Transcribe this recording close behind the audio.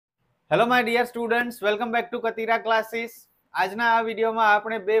Hello my dear students, welcome back to Katira classes. આજના આ વિડીયોમાં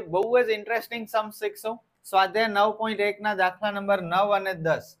આપણે બે બહુ જ ઇન્ટરેસ્ટિંગ સમ્સ શીખશું. સ્વાધ્યાય 9.1 ના દાખલા નંબર 9 અને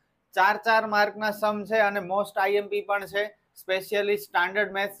 10 4 માર્કના સમ છે અને મોસ્ટ આઈએમપી પણ છે. સ્પેશિયલી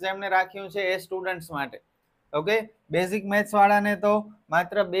સ્ટાન્ડર્ડ મેથ્સ જેમને રાખ્યું છે એ સ્ટુડન્ટ્સ માટે. ઓકે, બેઝિક મેથ્સ વાળાને તો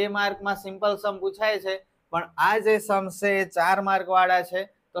માત્ર 2 માર્કમાં સિમ્પલ સમ પૂછાય છે, પણ આ જે સમ છે એ 4 માર્ક વાળા છે.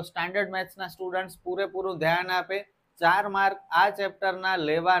 તો સ્ટાન્ડર્ડ મેથ્સના સ્ટુડન્ટ્સ પૂરેપૂરું ધ્યાન આપે. 4 માર્ક આ ચેપ્ટરના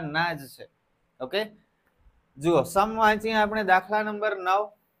લેવાના જ છે. ઓકે, જુઓ સમ વાંચીએ આપણે. દાખલા નંબર 9.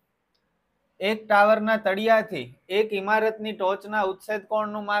 એક ટાવરના તળિયાથી એક ઇમારતની ટોચના ઉચ્છેદ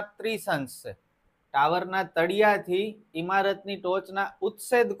કોણનું માપ 30 અંશ છે. ટાવરના તળિયાથી ઇમારતની ટોચના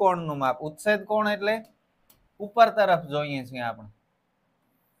ઉચ્છેદ કોણનું માપ, ઉચ્છેદ કોણ એટલે ઉપર તરફ જોઈએ છીએ આપણે.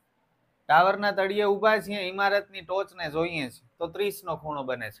 ટાવરના તળિયે ઊભા છીએ, ઇમારતની ટોચને જોઈએ છીએ, તો 30 નો ખૂણો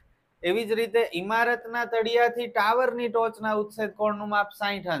બને છે. એવી જ રીતે ઇમારતના તળિયાથી ટાવરની ટોચના ઉચ્છેદ કોણનું માપ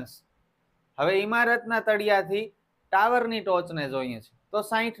 60 અંશ. હવે ઇમારતના તળિયાથી ટાવરની ટોચને જોઈએ છે, તો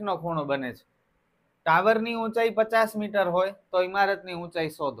 60 નો ખૂણો બને છે. ટાવરની ઊંચાઈ 50 મીટર હોય તો ઇમારતની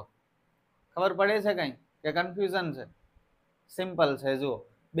ઊંચાઈ શોધો. ખબર પડે છે કઈ કે કન્ફ્યુઝન છે? સિમ્પલ છે. જુઓ,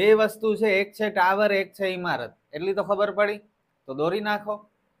 બે વસ્તુ છે, એક છે ટાવર, એક છે ઇમારત. એટલી તો ખબર પડી, તો દોરી નાખો.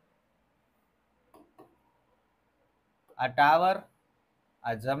 આ ટાવર,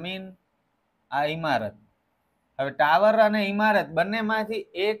 આ જમીન, આ ઇમારત. હવે ટાવર અને ઇમારત બંનેમાંથી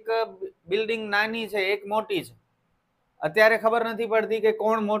એક બિલ્ડિંગ નાની છે, એક મોટી છે. અત્યારે ખબર નથી પડતી કે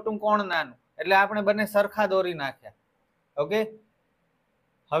કોણ મોટું કોણ નાનું, એટલે આપણે બંને સરખા દોરી નાખ્યા. ઓકે,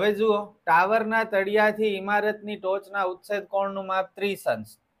 હવે જુઓ, ટાવરના તળિયાથી ઇમારતની ટોચના ઉચ્છેદ કોણનું માપ 30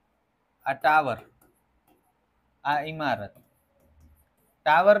 અંશ. આ ટાવર, આ ઇમારત.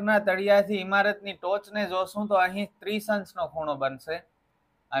 ટાવરના તળિયાથી ઇમારતની ટોચને જોશું તો અહીં 30 અંશનો ખૂણો બનશે,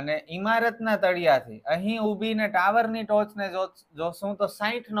 અને ઇમારતના તળિયાથી અહીં ઊભીને ટાવરની ટોચને જોશું તો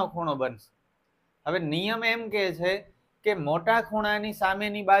 60 નો ખૂણો બનશે. હવે નિયમ એમ કહે છે કે મોટા ખૂણાની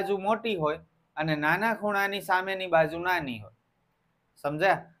સામેની બાજુ મોટી હોય અને નાના ખૂણાની સામેની બાજુ નાની હોય.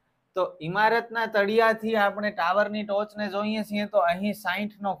 સમજ્યા? તો ઇમારતના તળિયાથી આપણે ટાવરની ટોચને જોઈએ છીએ તો અહીં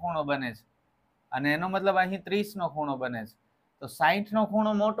 60 નો ખૂણો બને છે, અને એનો મતલબ અહીં 30 નો ખૂણો બને છે. તો 60 નો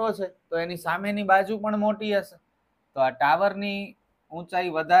ખૂણો મોટો છે, તો એની સામેની બાજુ પણ મોટી હશે. તો આ ટાવરની ઊંચાઈ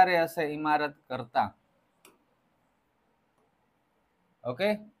વધારે હશે ઇમારત કરતા. ઓકે,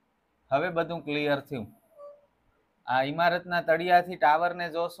 હવે બધું ક્લિયર થયું. આ ઇમારતના તળિયાથી ટાવરને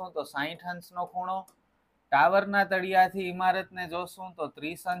જોશું તો 60 અંશનો ખૂણો, ટાવરના તળિયાથી ઇમારતને જોશું તો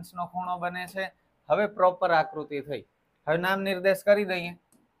 30 અંશનો ખૂણો બને છે. હવે પ્રોપર આકૃતિ થઈ. હવે નામ નિર્દેશ કરી દઈએ.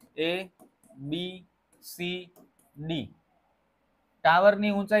 એ બી સી ડી.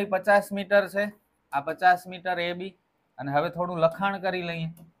 ટાવરની ઊંચાઈ 50 મીટર છે, આ 50 મીટર એ બી. અને હવે થોડું લખાણ કરી લઈએ.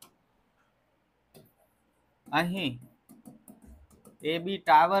 અહીં એ બી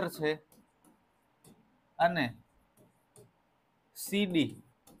ટાવર છે અને સીડી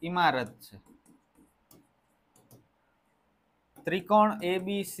ઇમારત છે. ત્રિકોણ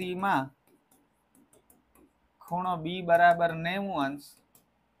એબીસી માં ખૂણો બી બરાબર 90 અંશ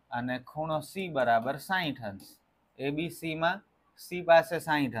અને ખૂણો સી બરાબર 60 અંશ. એબીસી માં સી પાસે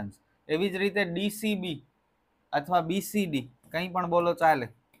 60 અંશ. એવી જ રીતે ડીસીબી અથવા બીસીડી, કંઈ પણ બોલો ચાલે.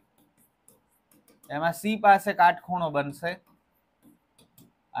 એમાં સી પાસે કાટખૂણો બનશે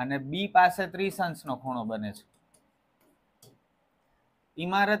અને બી પાસે 30 અંશનો ખૂણો બને છે.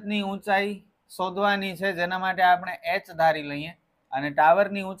 ઇમારતની ઊંચાઈ શોધવાની છે, જેના માટે આપણે એચ ધારી લઈએ, અને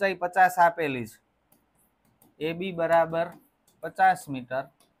ટાવરની ઊંચાઈ 50 આપેલી છે. એ બી બરાબર 50 મીટર,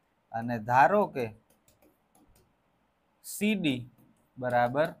 અને ધારો કે સીડી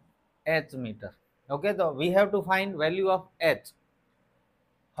બરાબર એચ મીટર. ઓકે, તો we have to find value of H.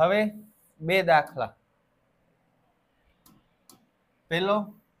 હવે બે દાખલા. પેલો,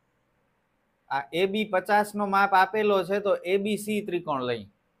 આ એ બી 50 નો માપ આપેલો છે, તો એબીસી ત્રિકોણ લઈ.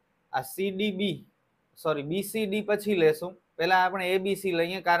 આ સીડીબી સોરી બીસીડી પછી લેશું. પેલા આપણે એબીસી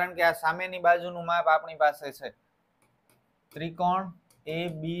લઈએ, કારણ કે આ સામેની બાજુનું માપ આપણી પાસે છે. ત્રિકોણ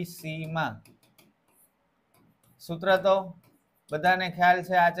એબીસી માં સૂત્ર તો બધાને ખ્યાલ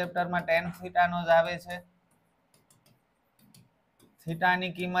છે, આ ચેપ્ટરમાં tan થીટા નો જ આવે છે.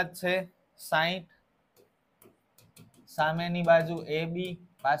 થીટાની કિંમત છે 60, સામેની બાજુ એ બી,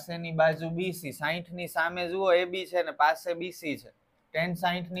 પાસેની બાજુ બીસી. 60 ની સામે જુઓ એ બી છે ને પાસે બીસી છે. tan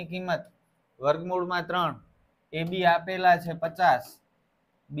 60 ની કિંમત વર્ગમૂળમાં 3. એ બી આપેલા છે 50,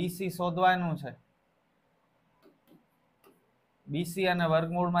 બીસી શોધવાનું છે. બીસી અને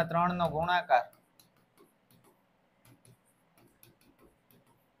વર્ગમૂળમાં 3 નો ગુણાકાર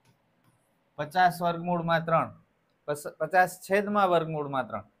 50 વર્ગમૂળમાં 3, 50 છેદમાં વર્ગમૂળમાં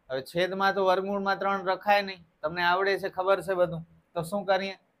 3. હવે છેદમાં તો વર્ગમૂળમાં 3 રખાય નહીં, તમને આવડે છે, ખબર છે બધું. તો શું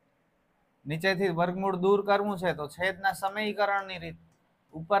કરીએ? નીચેથી વર્ગમૂળ દૂર કરવું છે તો છેદના સમીકરણની રીત,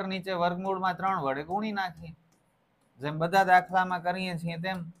 ઉપર નીચે વર્ગમૂળમાં 3 વડે ગુણી નાખીએ, જેમ બધા દાખલામાં કરીએ છીએ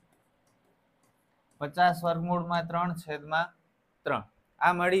તેમ. 50 વર્ગમૂળમાં 3/3.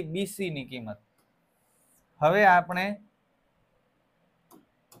 આ મળી બીસી ની કિંમત. હવે આપણે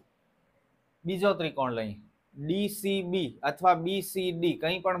બીજો ત્રિકોણ લઈએ, ડીસીબી અથવા બીસીડી,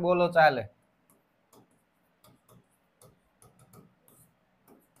 કંઈ પણ બોલો ચાલે.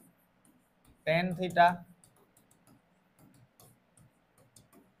 tan થીટા,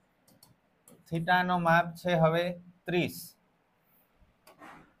 થીટાનો માપ છે હવે 30.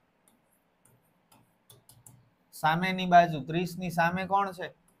 સામેની બાજુ 30 ની સામે કોણ છે?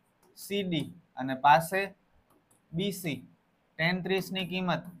 સીડી, અને પાસે બીસી. tan 30 ની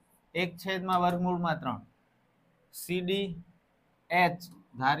કિંમત 1/3. સીડી એચ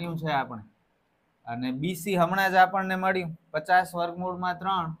ધાર્યું છે આપણે, અને બીસી હમણાં જ આપણને મળ્યું 50 વર્ગમૂળમાં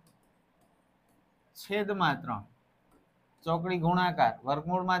 3/3. ચોકડી ગુણાકાર,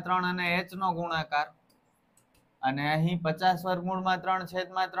 વર્ગમૂળમાં 3 અને એચ નો ગુણાકાર, અને અહીં 50 વર્ગમૂળમાં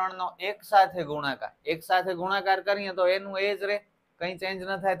 3/3 નો એક સાથે ગુણાકાર. એક સાથે ગુણાકાર કરીએ તો એનું એ જ રહે, કઈ ચેન્જ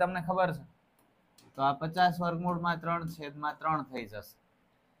ન થાય, તમને ખબર છે. તો આ 50 વર્ગમૂળમાં 3/3 થઈ જશે.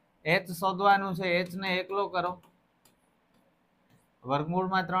 એચ શોધવાનું છે, એચ ને એકલો કરો.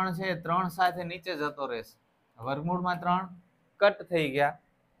 વર્ગમૂળમાં 3 છે, 3 સાથે નીચે જતો રહેશે. વર્ગમૂળમાં 3 કટ થઈ ગયા,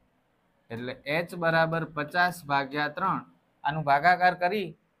 એટલે h બરાબર 50/3. આનું ભાગાકાર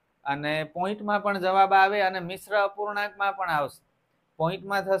કરી અને પોઈન્ટમાં પણ જવાબ આવે અને મિશ્ર અપૂર્ણાંકમાં પણ આવશે.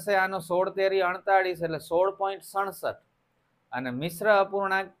 પોઈન્ટમાં થશે આનો 16 તેરી 48, એટલે 16.67. અને મિશ્ર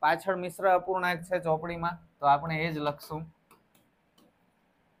અપૂર્ણાંક, પાછળ મિશ્ર અપૂર્ણાંક છે ચોપડીમાં, તો આપણે એ જ લખશું.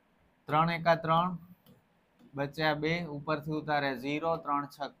 3 એકા 3 બચ્યા 2, ઉપરથી ઉતારે 0, 3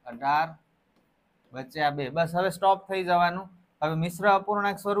 6 18 બચ્યા 2. બસ હવે સ્ટોપ થઈ જવાનું. હવે મિશ્ર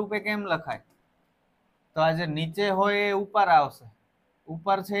અપૂર્ણાંક સ્વરૂપે કેમ લખાય? તો આ જે નીચે હોય એ ઉપર આવશે,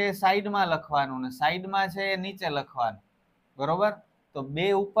 ઉપર છે એ સાઈડમાં લખવાનું, ને સાઈડમાં છે એ નીચે લખવાનું, બરોબર? તો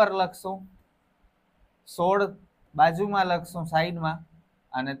 2 ઉપર લખશું, 16 બાજુમાં લખશું સાઈડમાં,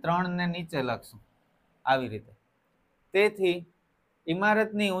 અને 3 ને નીચે લખશું, આવી રીતે. તેથી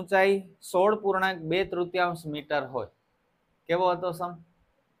ઇમારતની ઊંચાઈ 16.2 મીટર હોય. કેવો હતો સમ?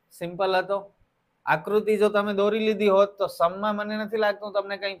 સિમ્પલ હતો. આકૃતિ જો તમે દોરી લીધી હોત તો સમમાં મને નથી લાગતું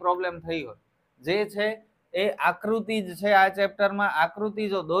તમને કઈ પ્રોબ્લેમ થઈ હોત. જે છે એ આકૃતિ જ છે. આ ચેપ્ટરમાં આકૃતિ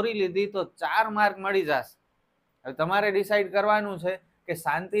જો દોરી લીધી તો 4 માર્ક મળી જશે. હવે તમારે ડિસાઈડ કરવાનું છે કે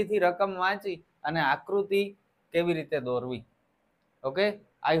શાંતિથી રકમ વાંચી અને આકૃતિ કેવી રીતે દોરવી. ઓકે,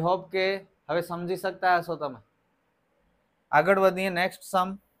 આઈ હોપ કે હવે સમજી શકતા હશો તમે. આગળ વધીએ. નેક્સ્ટ સમ,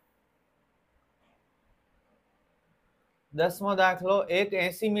 10મો દાખલો. એક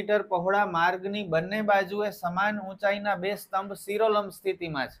 80 મીટર પહોળા માર્ગની બંને બાજુએ સમાન ઊંચાઈના 2 સ્તંભ શિરોલંબ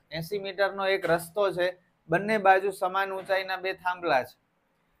સ્થિતિમાં છે. 80 મીટરનો એક રસ્તો છે, બંને બાજુ સમાન ઊંચાઈના 2 થાંભલા છે.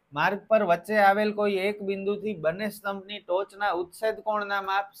 માર્ગ પર વચ્ચે આવેલ કોઈ એક બિંદુથી બંને સ્તંભની ટોચના ઉચ્છેદ કોણના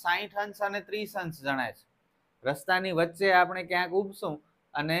માપ 60 અંશ અને 30 અંશ જણાય છે. રસ્તાની વચ્ચે આપણે ક્યાંક ઊભશું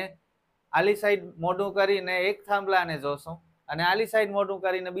અને આલી સાઈડ મોઢું કરીને એક થાંભલાને જોશું, અને આલી સાઈડ મોઢું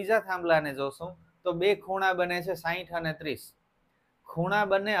કરીને બીજા થાંભલાને જોશું, તો 2 ખૂણા બને છે 60 અને 30. ખૂણા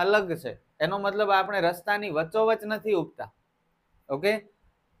બંને અલગ છે, એનો મતલબ આપણે રસ્તાની વચ્ચોવચ નથી ઊભતા. ઓકે,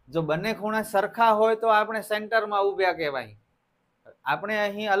 જો બંને ખૂણા સરખા હોય તો આપણે સેન્ટરમાં ઊભ્યા કહેવાય. આપણે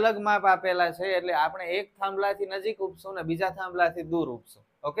અહીં અલગ માપ આપેલા છે, એટલે આપણે એક થાંભલાથી નજીક ઊભશું ને બીજા થાંભલાથી દૂર ઊભશું.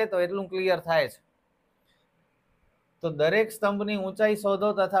 ઓકે, તો એટલું ક્લિયર થાય છે. તો દરેક સ્તંભની ઊંચાઈ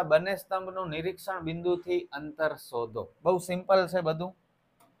શોધો તથા બંને સ્તંભનું નિરીક્ષણ બિંદુથી અંતર શોધો. બહુ સિમ્પલ છે બધું.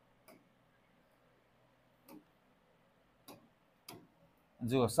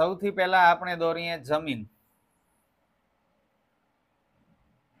 જુઓ, સૌથી પહેલા આપણે દોરીએ જમીન,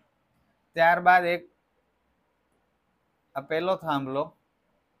 ત્યારબાદ એક આ પહેલો થાંભલો,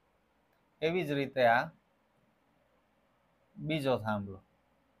 એવી જ રીતે આ બીજો થાંભલો.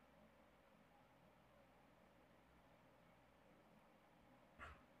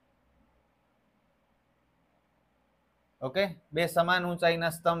 ઓકે, 2 સમાન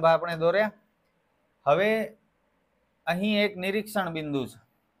ઊંચાઈના સ્તંભ આપણે દોર્યા. હવે અહીં એક નિરીક્ષણ બિંદુ છે.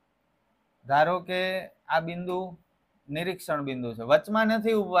 ધારો કે આ બિંદુ નિરીક્ષણ બિંદુ છે. વચમાં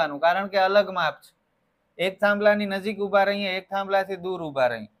નથી ઊભવાનું, કારણ કે અલગ માપ છે. એક થાંભલાની નજીક ઊભા રહીએ, એક થાંભલાથી દૂર ઊભા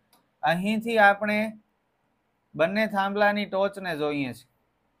રહીએ. અહીંથી આપણે બંને થાંભલાની ટોચને જોઈએ છીએ,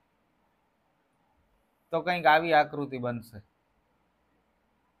 તો કંઈક આવી આકૃતિ બનશે.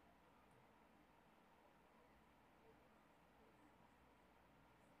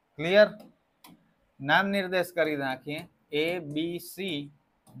 ક્લિયર? નામ નિર્દેશ કરી નાખીએ, A B C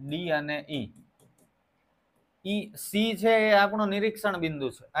D અને E. સી છે એ આપણો નિરીક્ષણ બિંદુ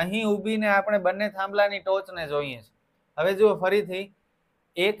છે. અહીં ઊભીને આપણે બંને થાંભલાની ટોચને જોઈએ છે. હવે જુઓ ફરીથી,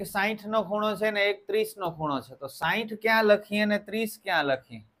 એક 60 નો ખૂણો છે ને એક 30 નો ખૂણો છે, તો 60 ક્યાં લખીએ ને 30 ક્યાં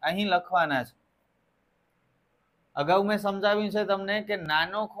લખીએ? અહીં લખવાના છે. અગાઉ મેં સમજાવ્યું છે તમને કે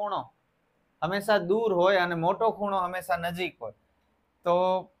નાનો ખૂણો હંમેશા દૂર હોય અને મોટો ખૂણો હંમેશા નજીક હોય. તો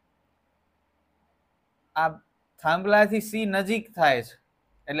આ થાંભલાથી સી નજીક થાય છે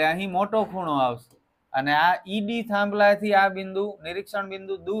એટલે અહીં મોટો ખૂણો આવશે, અને આ ઈડી થાંભલાથી આ બિંદુ નિરીક્ષણ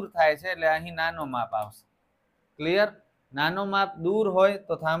બિંદુ દૂર થાય છે એટલે અહીં નાનો માપ આવશે. ક્લિયર? નાનો માપ દૂર હોય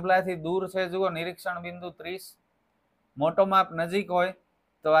તો થાંભલાથી દૂર છે, જુઓ નિરીક્ષણ બિંદુ 30. મોટો માપ નજીક હોય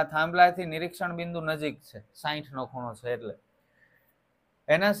તો આ થાંભલાથી નિરીક્ષણ બિંદુ નજીક છે, 60 નો ખૂણો છે એટલે.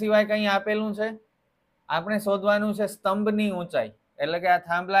 એના સિવાય કઈ આપેલું છે? આપણે શોધવાનું છે સ્તંભની ઊંચાઈ, એટલે કે આ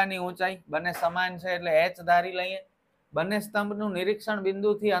થાંભલાની ઊંચાઈ બંને સમાન છે એટલે h ધારી લઈએ. બંને સ્તંભનું નિરીક્ષણ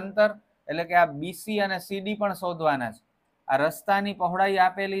બિંદુથી અંતર એટલે કે આ બીસી અને સીડી પણ શોધવાના છે. આ રસ્તાની પહોળાઈ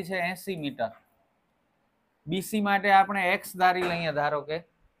આપેલી છે 80 મીટર. બીસી માટે આપણે x ધારી લઈએ ધારો કે,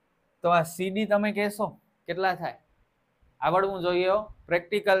 તો આ સીડી તમે કહેશો કેટલા થાય? આવડવું જોઈએ,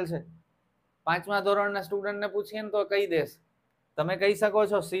 પ્રેક્ટિકલ છે. 5મા ધોરણના સ્ટુડન્ટને પૂછીએ ને તો કહી દેશે. તમે કહી શકો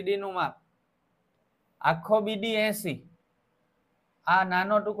છો સીડી નું માપ આખો બીડી 80, આ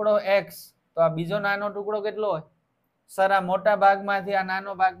નાનો ટુકડો x, તો આ બીજો નાનો ટુકડો કેટલો હોય? સર આ મોટા ભાગમાંથી આ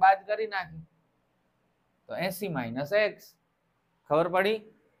નાનો ભાગ બાદ કરી નાખી તો 80 - x. ખબર પડી?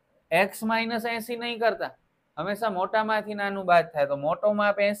 x - 80 નહીં કરતા, હંમેશા મોટામાંથી નાનું બાદ થાય. તો મોટો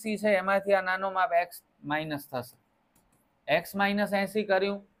માપ 80 છે, એમાંથી આ નાનો માપ x માઇનસ થશે. x - 80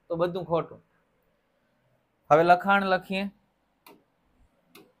 કર્યું તો બધું ખોટું. હવે લખાણ લખીએ.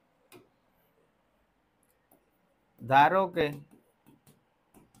 ધારો કે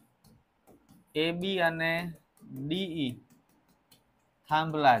AB અને DE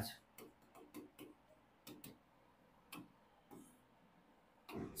થાંભલા છે,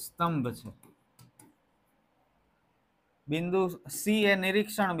 સ્તંભ છે. બિંદુ સી એ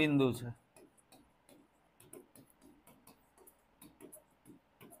નિરીક્ષણ બિંદુ છે.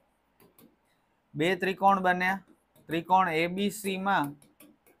 બે ત્રિકોણ બન્યા. ત્રિકોણ એબીસી માં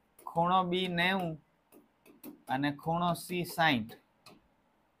ખૂણો બી 90 અને ખૂણો સી 60.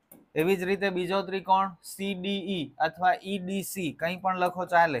 એવી જ રીતે બીજો ત્રિકોણ સીડીઈ અથવા ઈડીસી કંઈ પણ લખો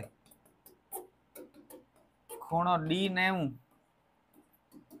ચાલે. ખૂણો ડી 90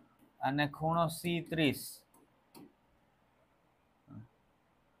 અને ખૂણો સી 30.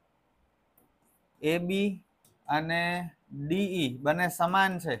 એબી અને ડીઈ બંને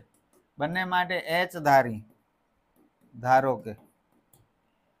સમાન છે, બંને માટે h ધારો કે,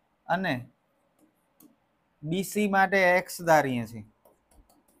 અને બીસી માટે x ધારીએ છીએ.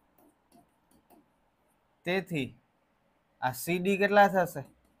 તેથી આ સીડી કેટલા થશે?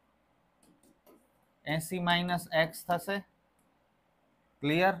 80 - x થશે.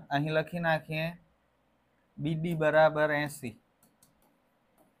 ક્લિયર? અહીં લખી નાખીએ બીડી બરાબર 80,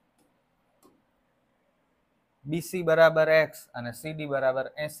 બીસી બરાબર x અને સીડી બરાબર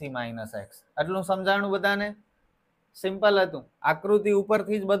 80 - x. આટલું સમજાણું બધાને? સિમ્પલ હતું. આકૃતિ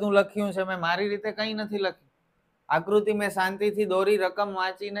ઉપરથી જ બધું લખ્યું છે, મેં મારી રીતે કંઈ નથી લખ્યું. આકૃતિ મેં શાંતિથી દોરી, રકમ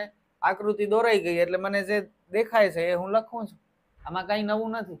વાંચીને આકૃતિ દોરાઈ ગઈ એટલે મને જે દેખાય છે એ હું લખું છું. આમાં કઈ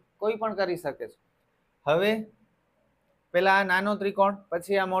નવું નથી, કોઈ પણ કરી શકે છે. હવે પેલા આ નાનો ત્રિકોણ,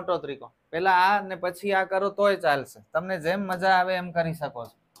 પછી આ મોટો ત્રિકોણ, પેલા આ ને પછી આ કરો તોય ચાલશે. તમને જેમ મજા આવે એમ કરી શકો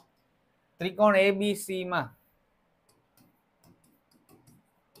છો. ત્રિકોણ એબીસી માં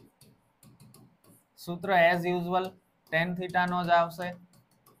સૂત્ર એઝ યુઝ્યુઅલ tan થીટા નો જ આવશે.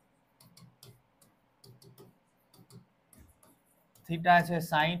 થીટા છે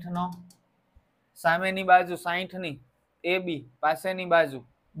 60 નો, સામેની બાજુ 60 ની AB, પાસેની બાજુ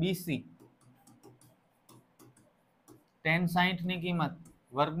BC. tan 60 ની કિંમત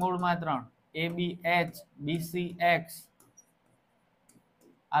વર્ગમૂળમાં 3 ABH BCX,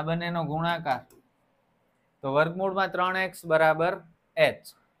 આ બંનેનો ગુણાકાર, તો વર્ગમૂળમાં 3x બરાબર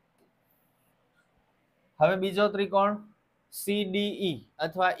h. હવે બીજો ત્રિકોણ CDE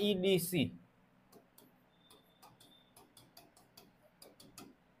અથવા EDC.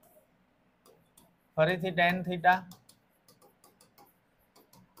 ફરીથી tan થીટા,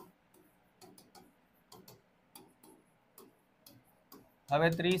 હવે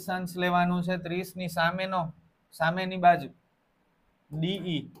 30 અંશ લેવાનું છે. 30 ની સામેની બાજુ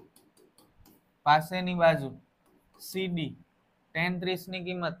DE, પાસેની બાજુ CD. tan 30 ની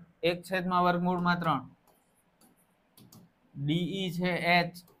કિંમત 1/√3. DE છે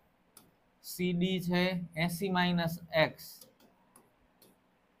h, CD છે 80 - x.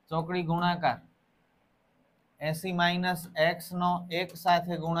 ચોકડી ગુણાકાર, 80 - x નો એક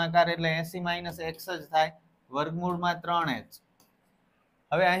સાથે ગુણાકાર એટલે 80 - x જ થાય. વર્ગમૂળમાં 3h.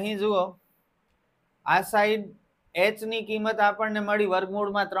 હવે અહીં જુઓ, આ સાઈડ h ની કિંમત આપણને મળી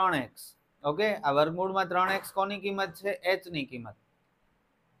વર્ગમૂળમાં 3x. ઓકે, આ વર્ગમૂળમાં 3x કોની કિંમત છે? h ની કિંમત.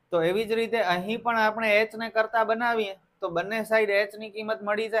 તો એવી જ રીતે અહીં પણ આપણે h ને કરતા બનાવીએ તો બંને સાઈડ h ની કિંમત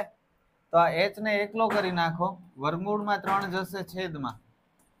મળી જાય. તો આ h ને એકલો કરી નાખો, વર્ગમૂળમાં 3 જશે છેદમાં,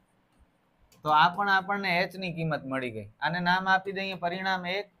 તો આ પણ આપણને h ની કિંમત મળી ગઈ. આને નામ આપી દઈએ પરિણામ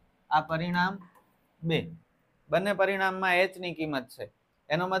 1, આ પરિણામ 2. બંને પરિણામમાં h ની કિંમત છે.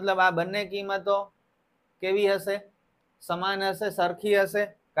 એનો મતલબ આ બંને કિંમતો કેવી હશે? સમાન હશે, સરખી હશે,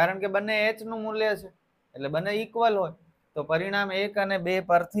 કારણ કે બંને h નું મૂલ્ય છે એટલે બંને ઇક્વલ હોય. તો પરિણામ 1 અને 2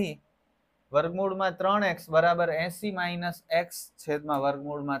 પરથી વર્ગમૂળમાં 3x બરાબર 80 માઇનસ x છેદમાં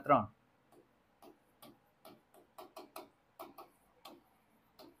વર્ગમૂળમાં 3.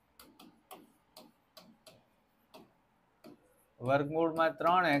 વર્ગમૂળમાં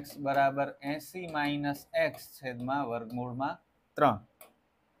 3x બરાબર 80 માઇનસ x છેદમાં વર્ગમૂળમાં 3.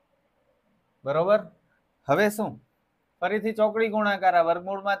 બરોબર. હવે શું? ફરીથી ચોકડી ગુણાકાર. આ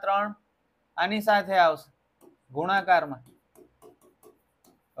વર્ગમૂળમાં 3 આની સાથે આવશે ગુણાકારમાં.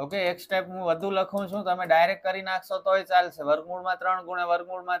 ઓકે, એક સ્ટેપ હું વધુ લખું છું, તમે ડાયરેક્ટ કરી નાખશો તોય ચાલશે. વર્ગમૂળમાં 3 ગુણ્યા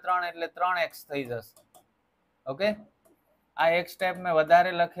વર્ગમૂળમાં 3 એટલે 3x થઈ જશે. ઓકે, આ એક સ્ટેપ મેં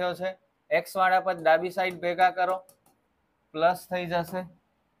વધારે લખ્યો છે. x વાળા પદ ડાબી સાઈડ ભેગા કરો, પ્લસ થઈ જશે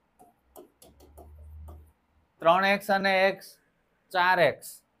 3x અને x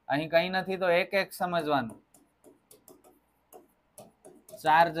 4x. અહીં કઈ નથી તો 1x સમજવાનું.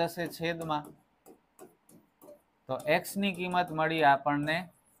 4 જશે છેદમાં, તો x ની કિંમત મળી આપણને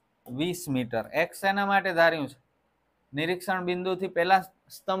 20 મીટર. x એના માટે ધાર્યું છે? નિરીક્ષણ બિંદુથી પહેલા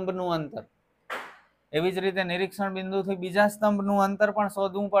સ્તંભનું અંતર. એવી જ રીતે નિરીક્ષણ બિંદુથી બીજા સ્તંભનું અંતર પણ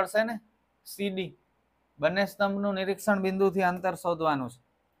શોધવું પડશે ને, CD. બંને સ્તંભનું નિરીક્ષણ બિંદુથી અંતર શોધવાનું છે.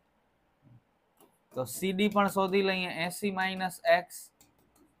 તો CD પણ શોધી લઈએ. 80 માઇનસ x,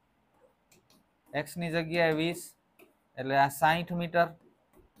 x ની જગ્યાએ 20 એટલે આ 60 મીટર.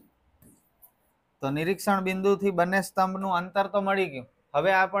 તો નિરીક્ષણ બિંદુથી બંને સ્તંભનું અંતર તો મળી ગયું.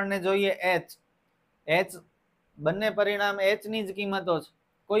 હવે આપણને જોઈએ h. h બંને પરિણામ h ની જ કિંમતો છે.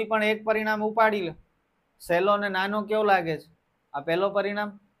 કોઈ પણ એક પરિણામ ઉપાડી લો. સહેલો અને નાનો કેવો લાગે છે? આ પહેલો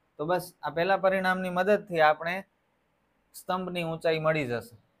પરિણામ. તો બસ આ પહેલા પરિણામની મદદથી આપણે સ્તંભની ઊંચાઈ મળી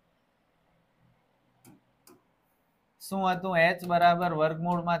જશે. શું હતું? h બરાબર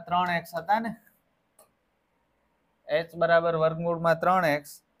વર્ગમૂળમાં 3x હતા ને. h બરાબર વર્ગમૂળમાં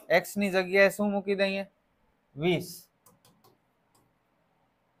 3x. x ની જગ્યાએ શું મૂકી દઈએ? 20.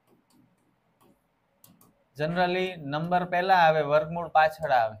 જનરલી નંબર પહેલા આવે, વર્ગમૂળ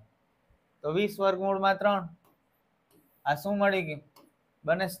પાછળ આવે. તો 20 વર્ગમૂળમાં 3. આ શું મળી ગયું?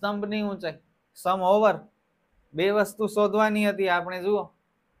 બંને સ્તંભની ઊંચાઈ. સમ ઓવર. બે વસ્તુ શોધવાની હતી આપણે. જુઓ,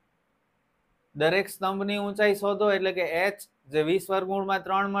 દરેક સ્તંભની ઊંચાઈ શોધો એટલે કે h જે 20 વર્ગમૂળમાં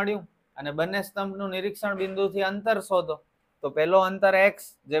 3 મળ્યું, અને બંને સ્તંભનું નિરીક્ષણ બિંદુથી અંતર શોધો. તો પહેલો અંતર x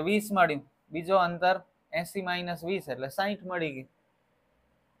જે 20 મળ્યું, બીજો અંતર 80 માઇનસ 20 એટલે 60 મળી ગઈ.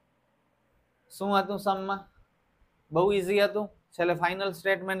 શું હતું સમમાં? બહુ ઈઝી હતું. છેલ્લે ફાઇનલ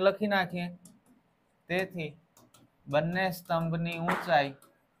સ્ટેટમેન્ટ લખી નાખીએ. તેથી બંને સ્તંભની ઊંચાઈ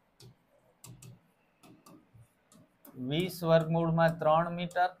 20 વર્ગમૂળમાં 3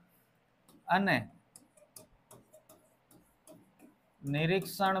 મીટર અને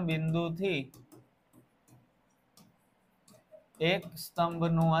નિરીક્ષણ બિંદુથી એક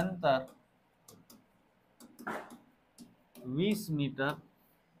સ્તંભનું અંતર 20 મીટર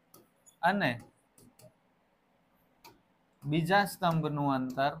અને બીજા સ્તંભનું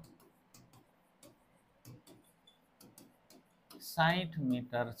અંતર 60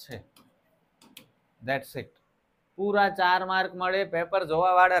 મીટર છે. That's it. પૂરા 4 માર્ક મળે. પેપર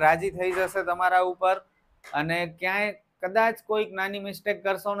જોવા વાળા રાજી થઈ જશે તમારા ઉપર. અને ક્યાંય કદાચ કોઈક નાની મિસ્ટેક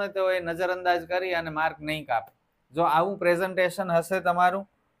કરશો ને તો એ નજરઅંદાજ કરી અને માર્ક નહીં કાપે. જો આવું પ્રેઝન્ટેશન હશે તમારું,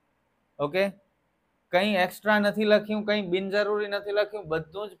 ઓકે, કંઈ એક્સ્ટ્રા નથી લખ્યું, કંઈ બિનજરૂરી નથી લખ્યું,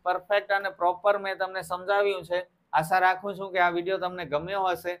 બધું જ પરફેક્ટ અને પ્રોપર મેં તમને સમજાવ્યું છે. આશા રાખું છું કે આ વિડીયો તમને ગમ્યો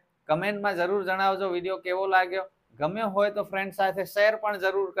હશે. કમેન્ટમાં જરૂર જણાવજો વિડીયો કેવો લાગ્યો. ગમ્યો હોય તો ફ્રેન્ડ સાથે શેર પણ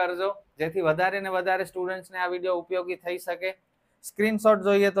જરૂર કરજો, જેથી વધારે ને વધારે સ્ટુડન્ટ્સને આ વિડીયો ઉપયોગી થઈ શકે. સ્ક્રીનશોટ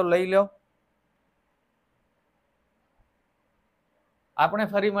જોઈએ તો લઈ લો. આપણે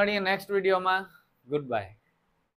ફરી મળીએ નેક્સ્ટ વિડીયોમાં. Good bye.